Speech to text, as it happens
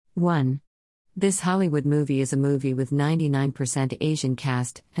1. This Hollywood movie is a movie with 99% Asian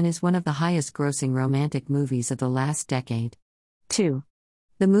cast and is one of the highest grossing romantic movies of the last decade. 2.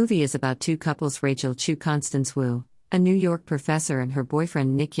 The movie is about two couples, Rachel Chu Constance Wu, a New York professor, and her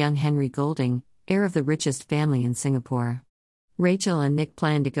boyfriend Nick Young Henry Golding, heir of the richest family in Singapore. Rachel and Nick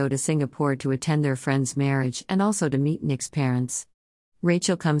plan to go to Singapore to attend their friend's marriage and also to meet Nick's parents.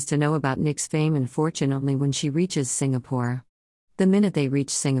 Rachel comes to know about Nick's fame and fortune only when she reaches Singapore. The minute they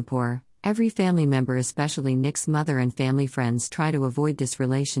reach Singapore, every family member, especially Nick's mother and family friends, try to avoid this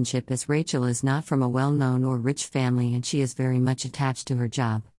relationship as Rachel is not from a well-known or rich family and she is very much attached to her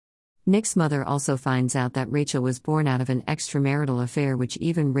job. Nick's mother also finds out that Rachel was born out of an extramarital affair which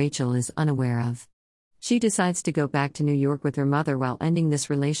even Rachel is unaware of. She decides to go back to New York with her mother while ending this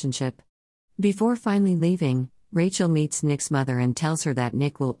relationship. Before finally leaving, Rachel meets Nick's mother and tells her that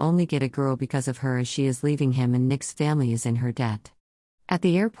Nick will only get a girl because of her as she is leaving him and Nick's family is in her debt. At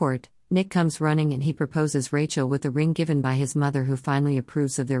the airport, Nick comes running and he proposes Rachel with a ring given by his mother, who finally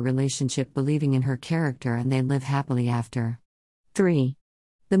approves of their relationship, believing in her character, and they live happily after. 3.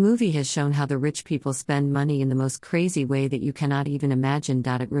 The movie has shown how the rich people spend money in the most crazy way that you cannot even imagine.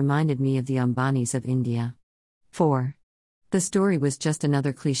 It reminded me of the Ambanis of India. 4. The story was just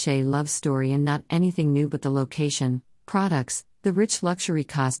another cliché love story and not anything new, but the location, products, the rich luxury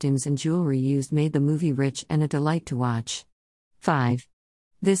costumes and jewelry used made the movie rich and a delight to watch. 5.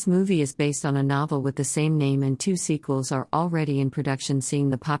 This movie is based on a novel with the same name and 2 sequels are already in production, seeing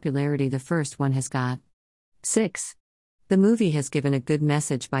the popularity the first one has got. 6. The movie has given a good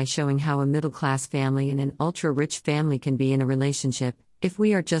message by showing how a middle-class family and an ultra-rich family can be in a relationship, if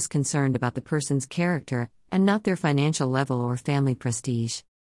we are just concerned about the person's character, and not their financial level or family prestige.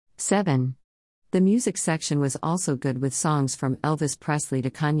 7. The music section was also good, with songs from Elvis Presley to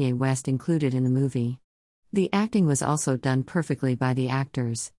Kanye West included in the movie. The acting was also done perfectly by the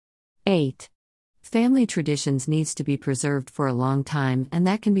actors. 8. Family traditions needs to be preserved for a long time, and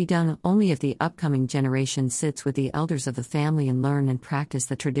that can be done only if the upcoming generation sits with the elders of the family and learn and practice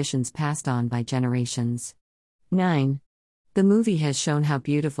the traditions passed on by generations. 9. The movie has shown how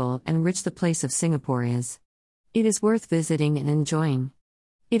beautiful and rich the place of Singapore is. It is worth visiting and enjoying.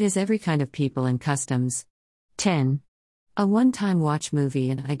 It has every kind of people and customs. 10. A one-time watch movie,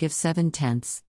 and I give 7/10.